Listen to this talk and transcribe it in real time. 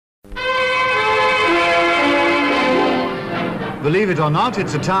Believe it or not,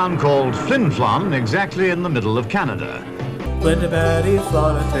 it's a town called Flin Flon, exactly in the middle of Canada. Flintamaty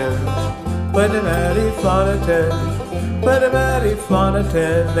Flonatin, Flintamaty Flonatin, Flintamaty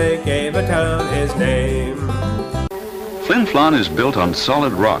Flonatin, they gave a town its name. Flin Flon is built on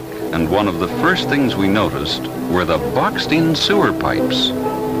solid rock, and one of the first things we noticed were the boxed-in sewer pipes.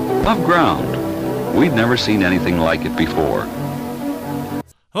 Above ground, we'd never seen anything like it before.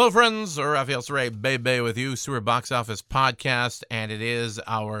 Hello, friends. Raphael Saray Bebe with you, Sewer Box Office Podcast, and it is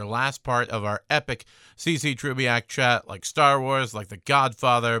our last part of our epic CC Treubiak chat, like Star Wars, like The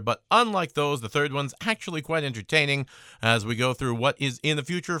Godfather, but unlike those, the third one's actually quite entertaining as we go through what is in the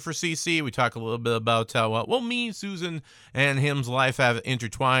future for CC. We talk a little bit about how, me, Susan, and him's life have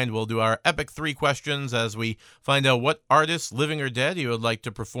intertwined. We'll do our epic 3 questions as we find out what artists, living or dead, he would like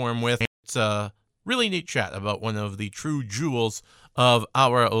to perform with. It's a really neat chat about one of the true jewels of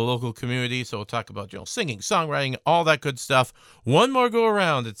our local community. So we'll talk about, singing, songwriting, all that good stuff. One more go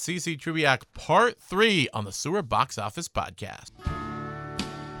around at CC Treubiak Part 3 on the Sewer Box Office Podcast.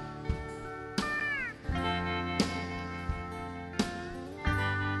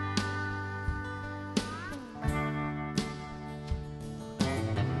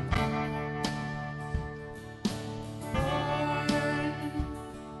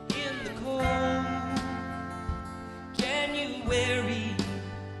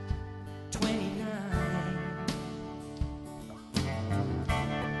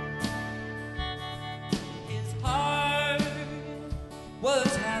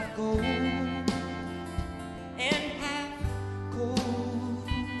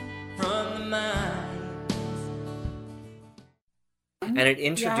 And it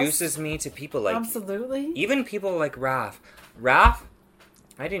introduces me to people like... Absolutely. Even people like Raph. Raph,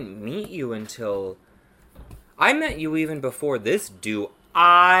 I didn't meet you until... I met you even before this. Do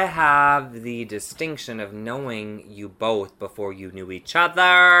I have the distinction of knowing you both before you knew each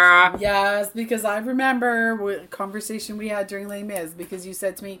other? Yes, because I remember what conversation we had during Les Mis, because you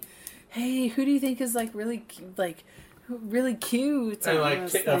said to me, hey, who do you think is really cute?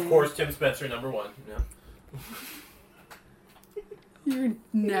 And of course, Tim Spencer, number 1. Yeah. You're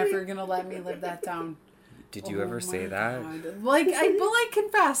never gonna let me live that down. Did you ever say that? I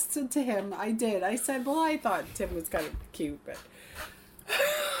confessed to him. I did. I said, I thought Tim was kind of cute, but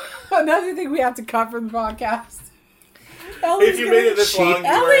another thing we have to cut from the podcast. If you made it this long, you earned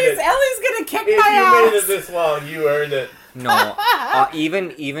it. Ellie's gonna kick my ass. If you made it this long, you earned it. No,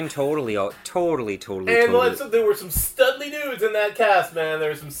 even totally. And there were some studly dudes in that cast, man. There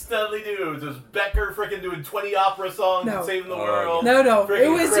were some studly dudes. There was Becker freaking doing 20 opera songs and saving the world. No. It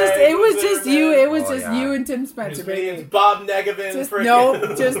was just you. It was just you and Tim Spencer, baby. Bob Negevin.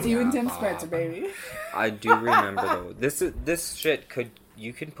 Just you and Tim Spencer, baby. I do remember though. This shit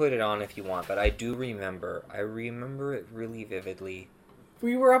you can put it on if you want, but I do remember. I remember it really vividly.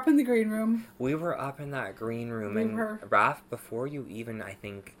 We were up in the green room. We were up in that green room, and Raph, before you even, I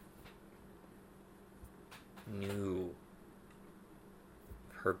think, knew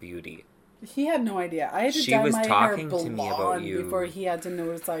her beauty. He had no idea. I had to dye my hair blonde before he had to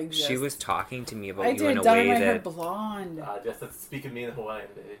notice I exist. She was talking to me about you in a way that... I did dye my hair blonde. Just that's speaking me in Hawaiian,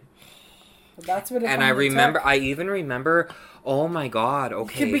 baby. That's what it And I even remember... Oh my God!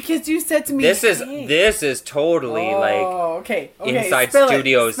 Okay, because you said to me, this is totally okay. Inside Spill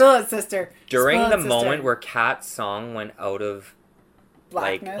Studios. Spill it, sister. During the moment where Kat's song went out of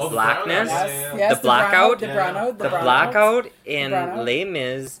blackness, yes, the blackout, the blackout in Les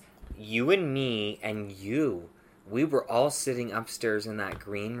Mis, you and me and you, we were all sitting upstairs in that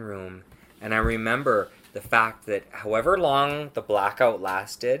green room, and I remember the fact that however long the blackout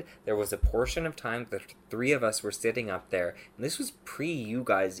lasted, there was a portion of time that 3 of us were sitting up there. And this was pre you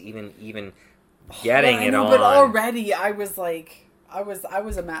guys even getting it on. But already I was I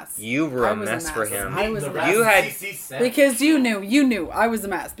was a mess. You were a mess for him. I was a mess. You had because you knew I was a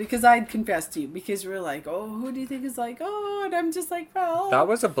mess because I'd confessed to you because you were like, who do you think is and I'm just like, well. That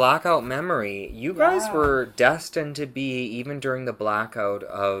was a blackout memory. You guys were destined to be even during the blackout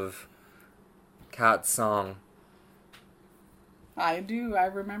of Kat's song. I do. I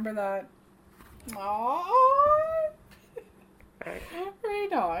remember that. Aww.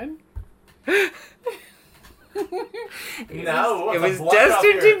 Right on. Now it was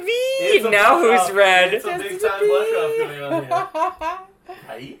destined to be. Now who's red? It's a big time blush off going on here.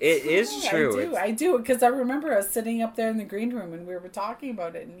 Right? It is true. I do because I remember us sitting up there in the green room and we were talking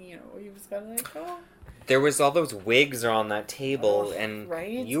about it, and he was kind of like, There was all those wigs on that table, and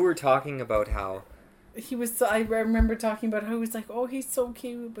you were talking about how he was. I remember talking about how he was like, he's so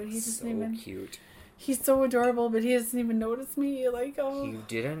cute, but he doesn't even. Cute. He's so adorable, but he doesn't even notice me. Like, oh. You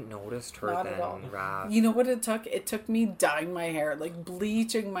didn't notice her Not at all. then, Raph. You know what it took? It took me dyeing my hair, like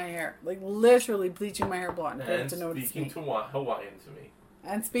bleaching my hair, like literally bleaching my hair blonde for him And to notice speaking me. to Hawaiian to me.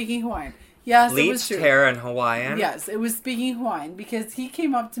 And speaking Hawaiian. Yes, it was Bleached true. hair in Hawaiian? Yes, it was speaking Hawaiian because he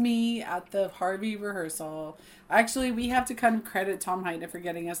came up to me at the Harvey rehearsal. Actually, we have to kind of credit Tom Hyde for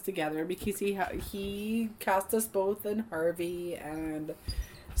getting us together because he cast us both in Harvey, and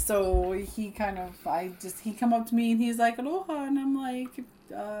so he come up to me and he's like, aloha, and I'm like,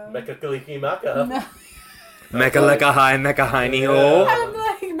 Meka Kaliki Maka. no. Meka leka hi, meka hi ni ho. I'm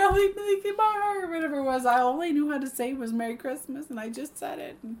like, Malik Bar, or whatever it was. I all I knew how to say was Merry Christmas, and I just said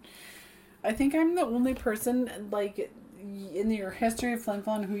it. And I think I'm the only person, like, in your history of Flin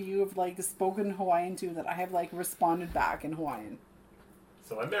Flon who you have, like, spoken Hawaiian to that I have, like, responded back in Hawaiian.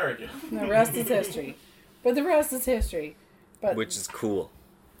 So I married you. The rest is history. But the rest is history. But Which is cool.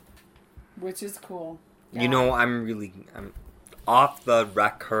 Which is cool. You know, I'm off the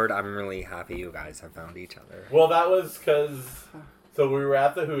record, I'm really happy you guys have found each other. Well, that was because... So we were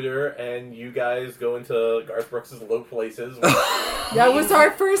at the Hooter, and you guys go into Garth Brooks' Low Places. That was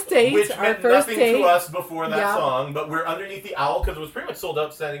our first date. Which our meant first nothing date. to us before that Yeah. song, but we're underneath the owl because it was pretty much sold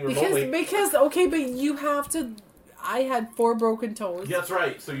out standing remotely. Because okay, but you have to. I had 4 broken toes. That's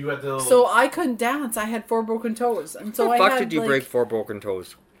right. So you had to... So I couldn't dance. I had 4 broken toes, and so How the I fuck had, did you like, break 4 broken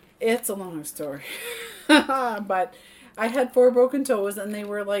toes? It's a long story, but I had 4 broken toes, and they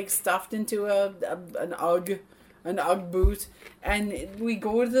were like stuffed into an UGG boot. And we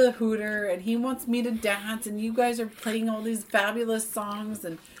go to the Hooter, and he wants me to dance, and you guys are playing all these fabulous songs,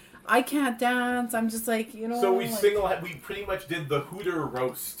 and I can't dance. I'm just like, you know. So we like, we pretty much did the Hooter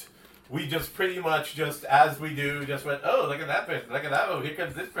roast. We just pretty much just, as we do, just went, oh, look at that person, look at that, oh, here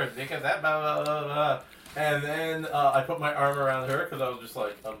comes this person, here comes that, blah, blah, blah, blah. And then I put my arm around her because I was just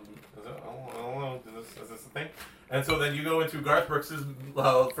like, is this a thing? And so then you go into Garth Brooks'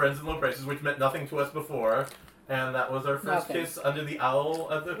 Friends in Low Prices, which meant nothing to us before. And that was our first kiss under the owl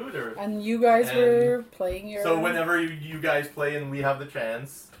at the Hooter. And you guys were playing your... So whenever you guys play and we have the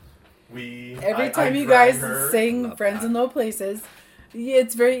chance, Every time you guys sing Friends in Low Places,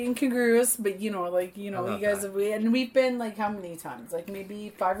 it's very incongruous, but you guys have... And we've been, like, how many times? Like,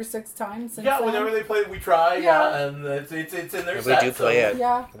 maybe 5 or 6 times since then? Whenever they play, we try, and it's in their set. We do play it.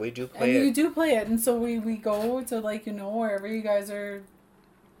 Yeah. We do play And it. you do play it, and so we go to, like, wherever you guys are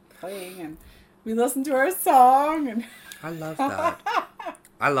playing, and we listen to our song, and... I love that.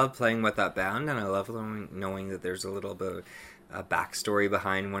 I love playing with that band, and I love knowing that there's a little bit of backstory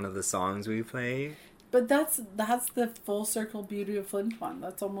behind one of the songs we play. But that's the full circle beauty of Flin Flon.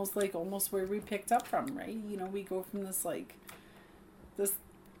 That's almost where we picked up from, right? We go from this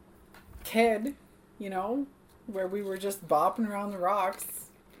kid, where we were just bopping around the rocks,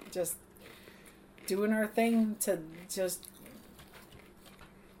 just doing our thing, to just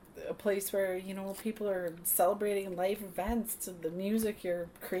a place where people are celebrating life events to the music you're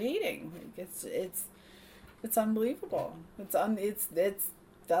creating. It's unbelievable.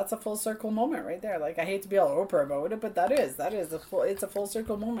 That's a full circle moment right there. Like, I hate to be all Oprah about it, but it's a full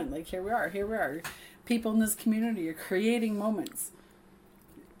circle moment. Like, here we are. People in this community are creating moments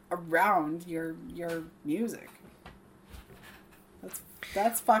around your music.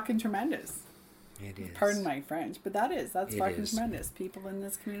 That's fucking tremendous. It is. Pardon my French, but that's fucking is. tremendous. People in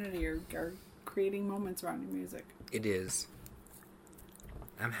this community are creating moments around your music. It is.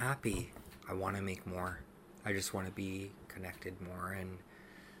 I'm happy. I want to make more. I just want to be connected more, and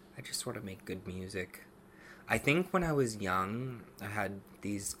I just want to make good music. I think when I was young, I had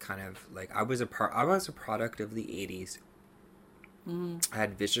these kind of, like, I was a product of the 80s. I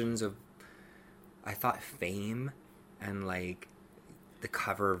had visions of, I thought, fame and, like, the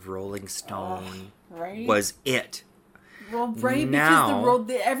cover of Rolling Stone right? was it. Well, right, Now, because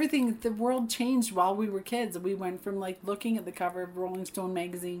the world changed while we were kids. We went from, like, looking at the cover of Rolling Stone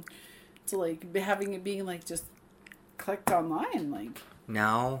magazine to, like, having it being, like, just clicked online, like.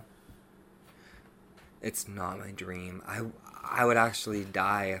 Now, it's not my dream. I would actually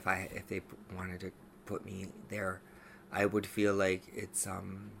die if they wanted to put me there. I would feel like it's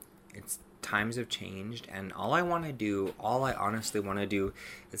times have changed, and all I honestly want to do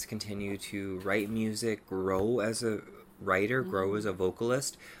is continue to write music, grow as a writer, grow as a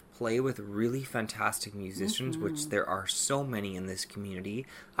vocalist, play with really fantastic musicians, which there are so many in this community.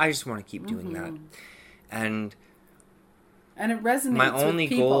 I just want to keep doing that. And it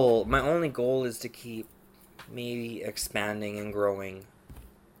resonates my only goal is to keep maybe expanding and growing.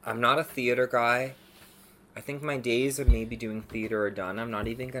 I'm not a theater guy. I think my days of maybe doing theater are done. I'm not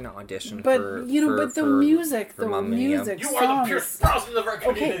even going to audition But for but the music, Mamma Mia. music, You songs. are the Pierce Brosnan of our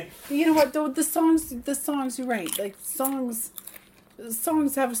community. Okay, you know what? The songs you write, like songs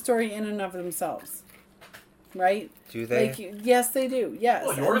have a story in and of themselves, right? Do they? Like, yes, they do. Yes,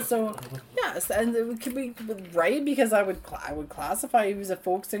 Well, yours- and so yes, and it could be right because I would classify you as a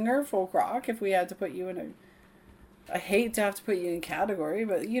folk singer, folk rock. If we had to put you in a, I hate to have to put you in a category,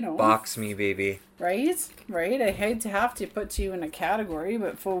 but you know, Box me, baby. right. I hate to have to put you in a category,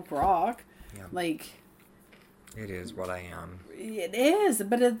 but folk rock, Yeah. like. It is what I am. It is,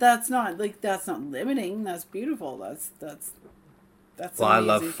 but that's not limiting. That's beautiful. That's. Well, I an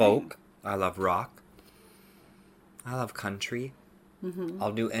love amazing folk. thing. I love rock. I love country. Mm-hmm.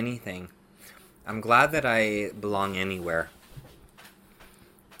 I'll do anything. I'm glad that I belong anywhere.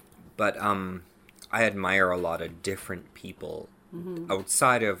 But I admire a lot of different people. Mm-hmm.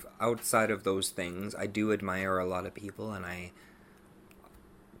 Outside of those things, I do admire a lot of people, and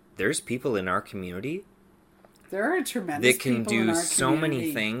there's people in our community There are tremendous that can people in do our so many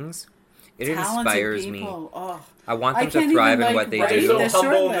community. things. It Talented inspires me. people. Oh, I want I them to can't thrive even, in like, what they write They're do. so the humble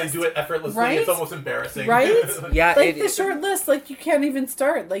short and they list. do it effortlessly. Right? It's almost embarrassing. right? Yeah, like the short list, like you can't even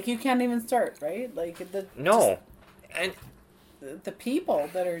start. Like you can't even start, right? Like No. And the people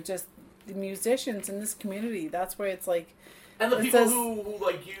that are just the musicians in this community. That's why it's like. And the It people says- who,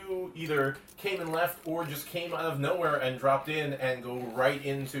 like you, either came and left or just came out of nowhere and dropped in and go right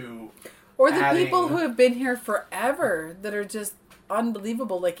into... Or the adding- people who have been here forever that are just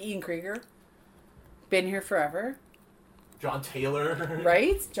unbelievable, like Ian Krieger. Been here forever. John Taylor.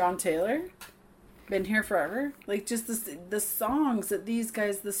 Right? John Taylor. Been here forever. Like just the songs that these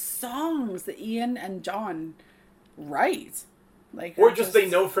guys, the songs that Ian and John write. Like Or are just they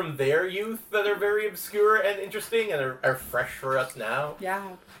know from their youth that are very obscure and interesting and are fresh for us now.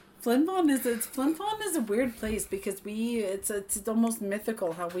 Yeah. Flin Flon is a weird place because it's almost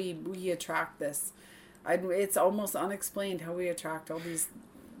mythical how we attract this. It's almost unexplained how we attract all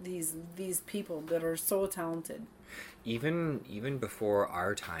these people that are so talented. even before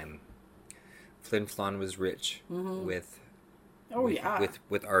our time, Flin Flon was rich with Oh yeah.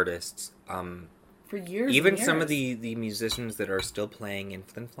 with artists. For years. Even and some of years. the musicians that are still playing in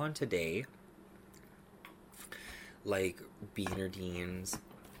Flin Flon today, like Beanerdeens,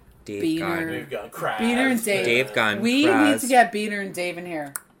 Dave Beaner. Gunn, They've got Kraz. Beaner and Dave. Dave Gunn, We Kraz, need to get Beaner and Dave in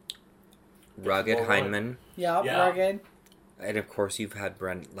here. Rugged Well, Heineman, Yep, Yeah. rugged. and of course you've had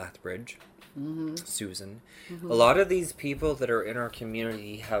Brent Lethbridge, Susan. Mm-hmm. A lot of these people that are in our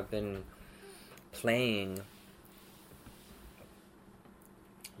community have been playing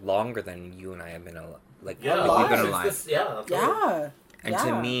longer than you and I have been Yeah, we've been it's alive. this- yeah, totally. Yeah. And yeah.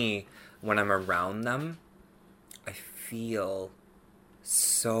 to me, when I'm around them, I feel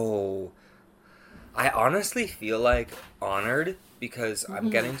so... I honestly feel like honored because I'm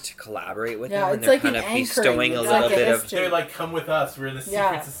getting to collaborate with Yeah, them, and it's they're like kind an of anchoring. bestowing a It's little like a bit of... history. They're like, come with us. We're in the secret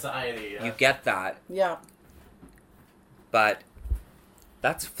Yeah. society. Yeah. You get that, Yeah. but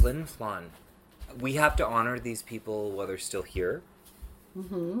that's Flin Flon. We have to honor these people while they're still here.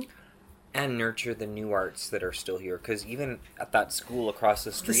 And nurture the new arts that are still here. Because even at that school across the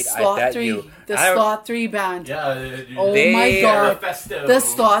The street, I Slot bet 3. you... The I don't- Slot 3 band. Yeah. Oh They my are god. Manifesto. The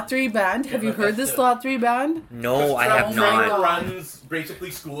Slot 3 band. Have you heard the Slot 3 band? No, I have Trevor not. runs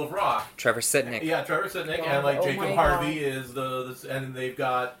basically School of Rock. Trevor Sitnick. Yeah, Trevor Sitnick God, and like oh Jacob my Harvey God. is and they've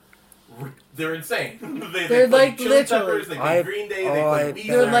got. They're insane. they They're play like Chili literally- Peppers, they play I've- Green Day, oh, they play I've-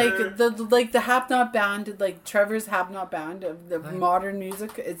 Weezer. They're like the Hapnot band, like Trevor's Hapnot band of the modern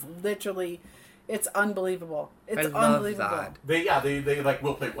music. It's literally, it's unbelievable. It's I love unbelievable. that. They like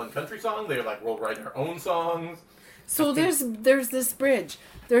will play one country song. They like will write their own songs. So there's this bridge.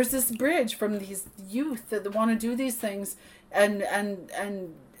 There's this bridge from these youth that want to do these things and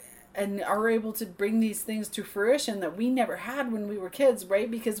are able to bring these things to fruition that we never had when we were kids,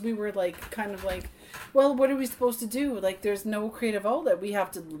 right? Because we were like kind of like, well, what are we supposed to do? Like there's no creative outlet. We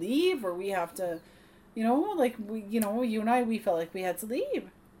have to leave or we have to, like you and I, we felt like we had to leave.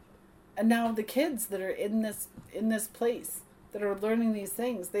 And now the kids that are in this place that are learning these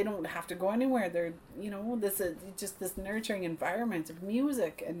things, they don't have to go anywhere. They're, this is just this nurturing environment of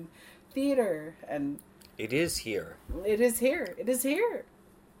music and theater, and It is here. it is here. It is here.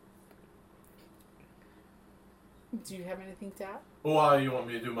 Do you have anything to add? Well, you want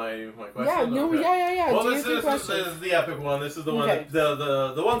me to do my question? Yeah, no, Okay. yeah. Well, Do this your is question. the epic one. This is the one Okay.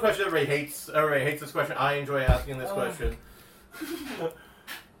 that, the one question everybody hates. Everybody hates this question. I enjoy asking this Oh. question.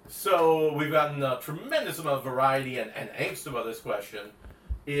 So we've gotten a tremendous amount of variety and angst about this question.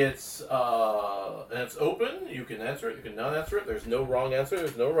 It's open. You can answer it. You can not answer it. There's no wrong answer.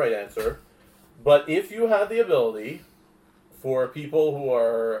 There's no right answer. But if you had the ability for people who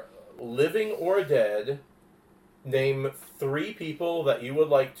are living or dead, name 3 people that you would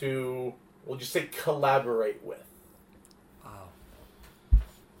like to, we'll just say, collaborate with. Oh.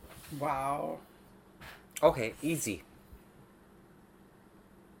 Wow. Okay, easy.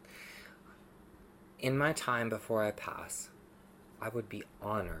 In my time before I pass, I would be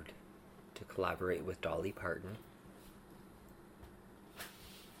honored to collaborate with Dolly Parton.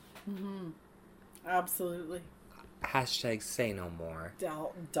 Absolutely. Hashtag say no more.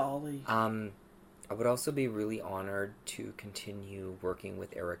 Dolly. I would also be really honored to continue working with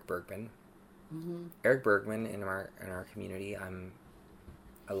Eric Bergman. Eric Bergman in our community,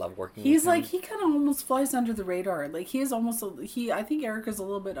 I love working He's with him. like, he kind of almost flies under the radar. Like, he is almost, I think Eric is a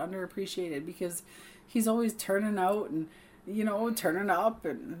little bit underappreciated because he's always turning out and, you know, turning up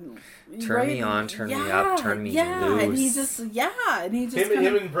and... Turn me on, turn me up, turn me loose. And he just,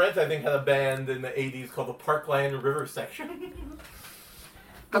 Him and Brent, I think, had a band in the 80s called the Parkland River Section.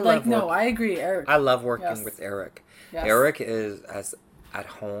 I agree, Eric. I love working with Eric. Yes. Eric is as at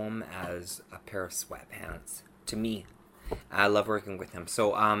home as a pair of sweatpants to me. I love working with him.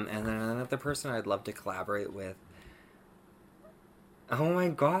 So, and then another person I'd love to collaborate with. Oh my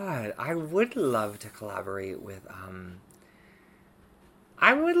god, I would love to collaborate with,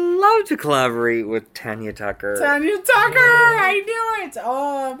 I would love to collaborate with Tanya Tucker. Tanya Tucker! I knew it!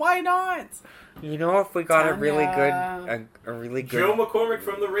 Oh, why not? You know, if we got Tanya. a really good... Joe McCormick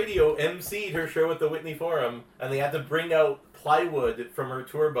from the radio emceed her show at the Whitney Forum, and they had to bring out plywood from her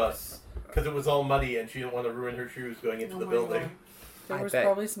tour bus because it was all muddy and she didn't want to ruin her shoes going into the building. God. There I was bet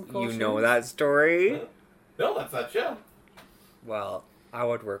probably some cool you know shoes. that story? No, that's not show. Well, I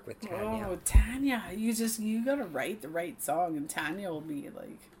would work with Tanya. Oh, Tanya. You gotta write the right song and Tanya will be like,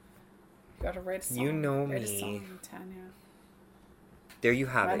 you gotta write a song. You know write me. A song, Tanya. There you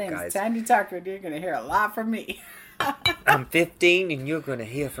have My it, name guys. is Tanya Tucker and you're gonna hear a lot from me. I'm 15 and you're gonna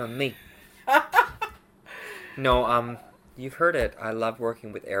hear from me. No, you've heard it. I love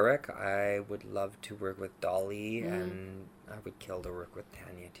working with Eric. I would love to work with Dolly, and I would kill to work with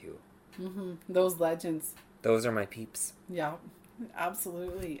Tanya too. Those legends. Those are my peeps. Yeah,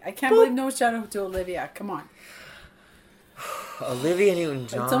 absolutely. I can't believe no shout out to Olivia. Come on. Olivia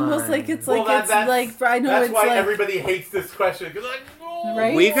Newton-John. It's almost like it's Well, like I know that's it's why like everybody hates this question. Cause like, no.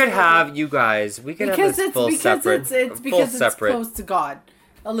 Right? We could have you guys. We could because have this it's close to God.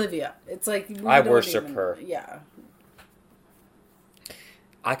 Olivia. It's like I worship her. Yeah.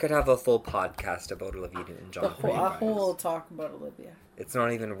 I could have a full podcast about Olivia Newton-John. A whole talk about Olivia. It's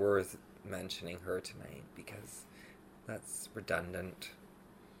not even worth mentioning her tonight because that's redundant.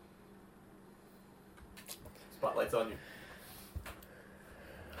 Spotlight's on you.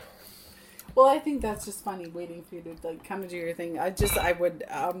 Well, I think that's just funny waiting for you to like kind of do your thing. I would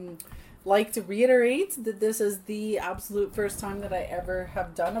like to reiterate that this is the absolute first time that I ever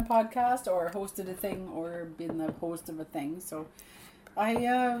have done a podcast or hosted a thing or been the host of a thing. So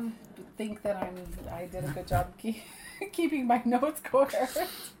I think that I did a good job keeping my notes coherent.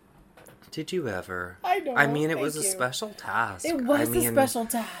 Did you ever? I know. I mean, it was thank a you. special task. It was a special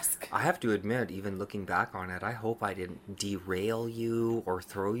task. I have to admit, even looking back on it, I hope I didn't derail you or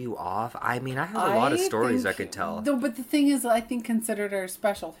throw you off. I mean, I have a lot of stories I could tell. No, but the thing is, I think considered our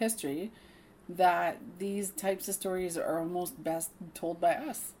special history, that these types of stories are almost best told by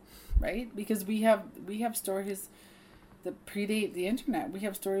us, right? Because we have stories that predate the internet. We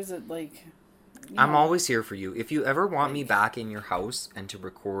have stories that like. I'm always here for you. If you ever want me back in your house and to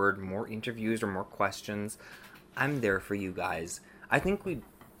record more interviews or more questions, I'm there for you guys. I think we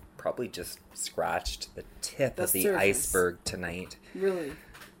probably just scratched the tip of the surface. iceberg tonight. Really?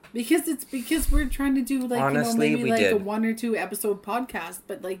 Because we're trying to do like Honestly, maybe we like did. a 1 or 2 episode podcast,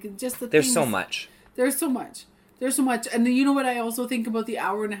 but like just the There's things, so much. There's so much. And you know what I also think about the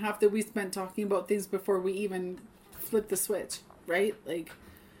hour and a half that we spent talking about things before we even flipped the switch, right? Like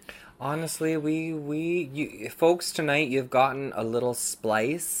Honestly, you folks, tonight you've gotten a little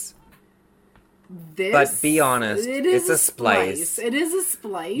splice. this, But be honest, it is it's a splice. It is a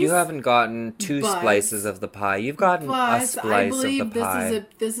splice. You haven't gotten 2 But- splices of the pie. You've gotten a But splice I believe of the pie.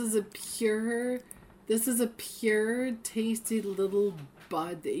 this is a pure, tasty little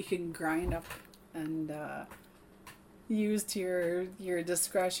bud that you can grind up and use to your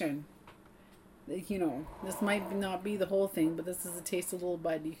discretion. Like, this might not be the whole thing, but this is a tasty little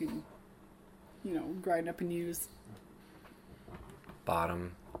bud you can, grind up and use.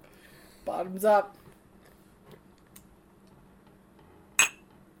 Bottoms up.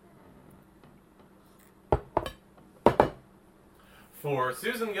 For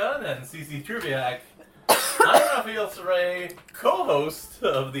Susan Gunn and Cece Trubiak, I'm Raphael Saray, co-host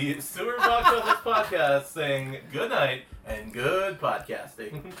of the Sewer Box Office podcast, saying good night and good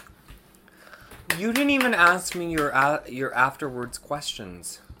podcasting. You didn't even ask me your afterwards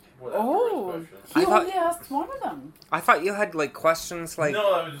questions. Oh, he only asked one of them. I thought you had like questions like.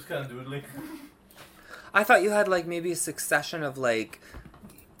 No, I was just kind of doodling. I thought you had like maybe a succession of like.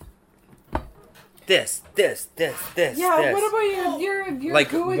 This. Yeah, this. what about your like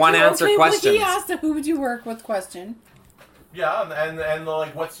who would one you, answer okay, questions? Well, he asked a who would you work with question. Yeah, and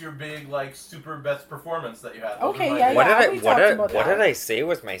like, what's your big like super best performance that you had? Okay, yeah, What yeah. did I say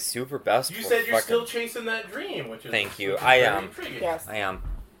was my super best? You said you're still chasing that dream, which is Thank you. which is I very am. intriguing. Yes. I am.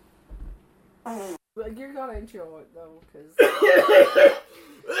 But you're gonna intro it though, because.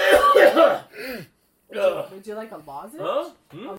 Would you like a lozenge? Huh? Hmm?